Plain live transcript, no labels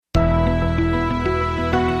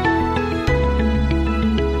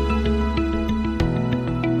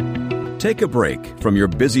Take a break from your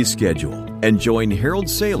busy schedule and join Harold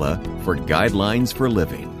Sala for Guidelines for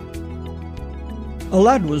Living. A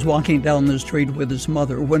lad was walking down the street with his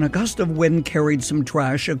mother when a gust of wind carried some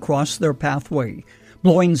trash across their pathway,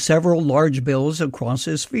 blowing several large bills across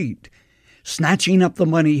his feet. Snatching up the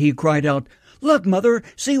money, he cried out, "Look, Mother,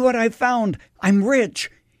 see what I found! I'm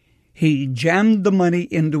rich!" He jammed the money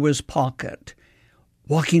into his pocket.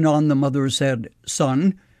 Walking on, the mother said,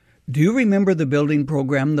 "Son, do you remember the building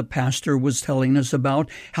program the pastor was telling us about?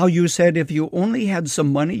 How you said if you only had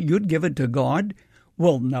some money, you'd give it to God?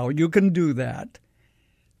 Well, now you can do that."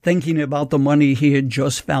 Thinking about the money he had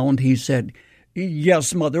just found, he said,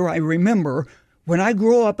 "Yes, Mother, I remember. When I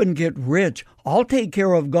grow up and get rich, I'll take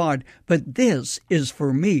care of God, but this is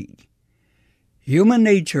for me." Human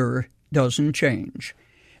nature doesn't change.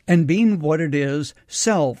 And being what it is,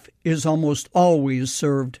 self is almost always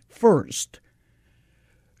served first.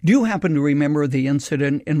 Do you happen to remember the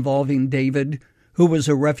incident involving David, who was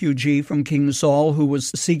a refugee from King Saul who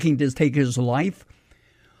was seeking to take his life?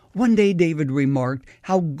 One day David remarked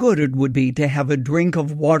how good it would be to have a drink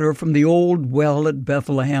of water from the old well at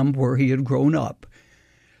Bethlehem where he had grown up.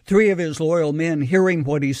 3 of his loyal men, hearing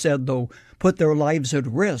what he said, though, put their lives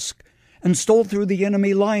at risk and stole through the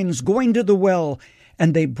enemy lines, going to the well,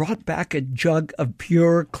 and they brought back a jug of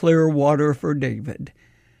pure, clear water for David.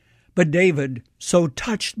 But David, so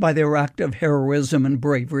touched by their act of heroism and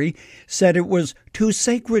bravery, said it was too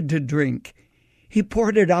sacred to drink. He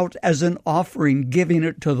poured it out as an offering, giving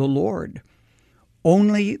it to the Lord.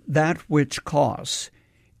 Only that which costs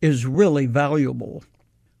is really valuable.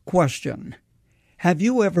 Question: have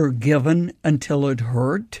you ever given until it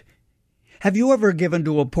hurt? Have you ever given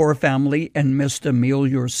to a poor family and missed a meal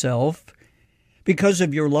yourself? Because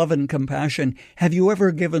of your love and compassion, have you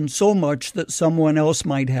ever given so much that someone else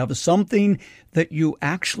might have something that you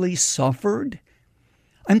actually suffered?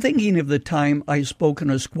 I'm thinking of the time I spoke in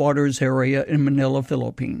a squatters area in Manila,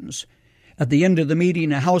 Philippines. At the end of the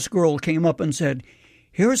meeting, a house girl came up and said,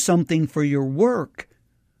 "Here's something for your work."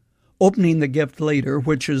 Opening the gift later,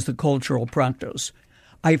 which is the cultural practice,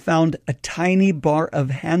 I found a tiny bar of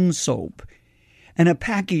hand soap and a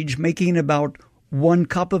package making about 1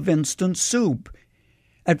 cup of instant soup.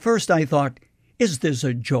 At first I thought, is this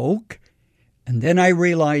a joke? And then I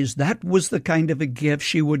realized that was the kind of a gift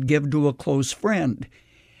she would give to a close friend.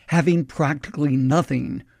 Having practically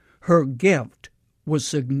nothing, her gift was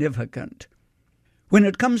significant. When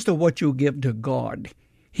it comes to what you give to God,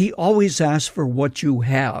 He always asks for what you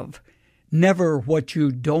have, never what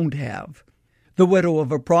you don't have. The widow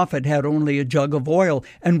of a prophet had only a jug of oil,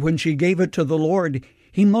 and when she gave it to the Lord,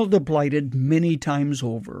 He multiplied it many times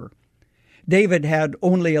over. David had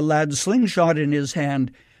only a lad's slingshot in his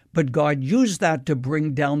hand, but God used that to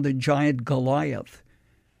bring down the giant Goliath.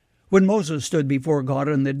 When Moses stood before God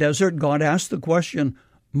in the desert, God asked the question,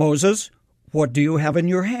 "Moses, what do you have in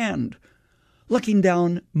your hand?" Looking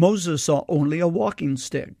down, Moses saw only a walking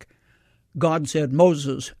stick. God said,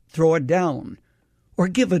 "Moses, throw it down, or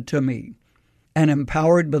give it to me." And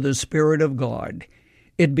empowered by the Spirit of God,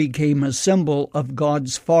 it became a symbol of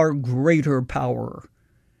God's far greater power.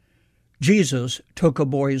 Jesus took a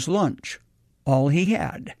boy's lunch, all he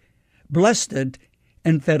had, blessed it,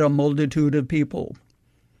 and fed a multitude of people.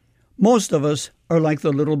 Most of us are like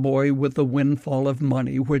the little boy with the windfall of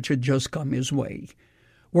money which had just come his way.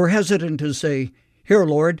 We're hesitant to say, "Here,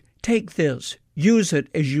 Lord, take this, use it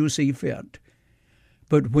as you see fit."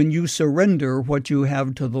 But when you surrender what you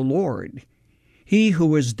have to the Lord, He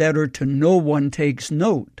who is debtor to no one takes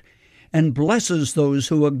note and blesses those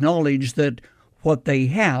who acknowledge that what they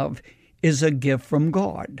have is a gift from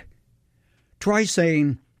God. Try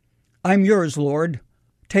saying, "I'm yours, Lord.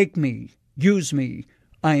 Take me, use me.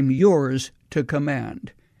 I'm yours to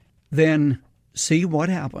command." Then see what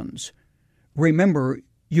happens. Remember,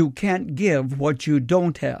 you can't give what you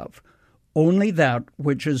don't have, only that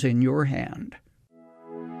which is in your hand.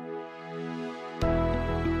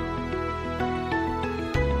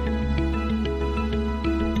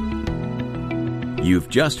 You've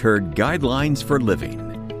just heard Guidelines for Living.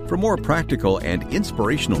 For more practical and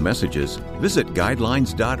inspirational messages, visit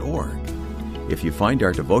guidelines.org. If you find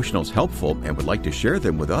our devotionals helpful and would like to share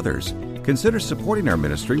them with others, consider supporting our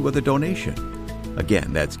ministry with a donation.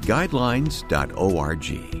 Again, that's guidelines.org.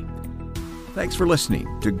 Thanks for listening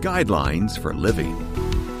to Guidelines for Living.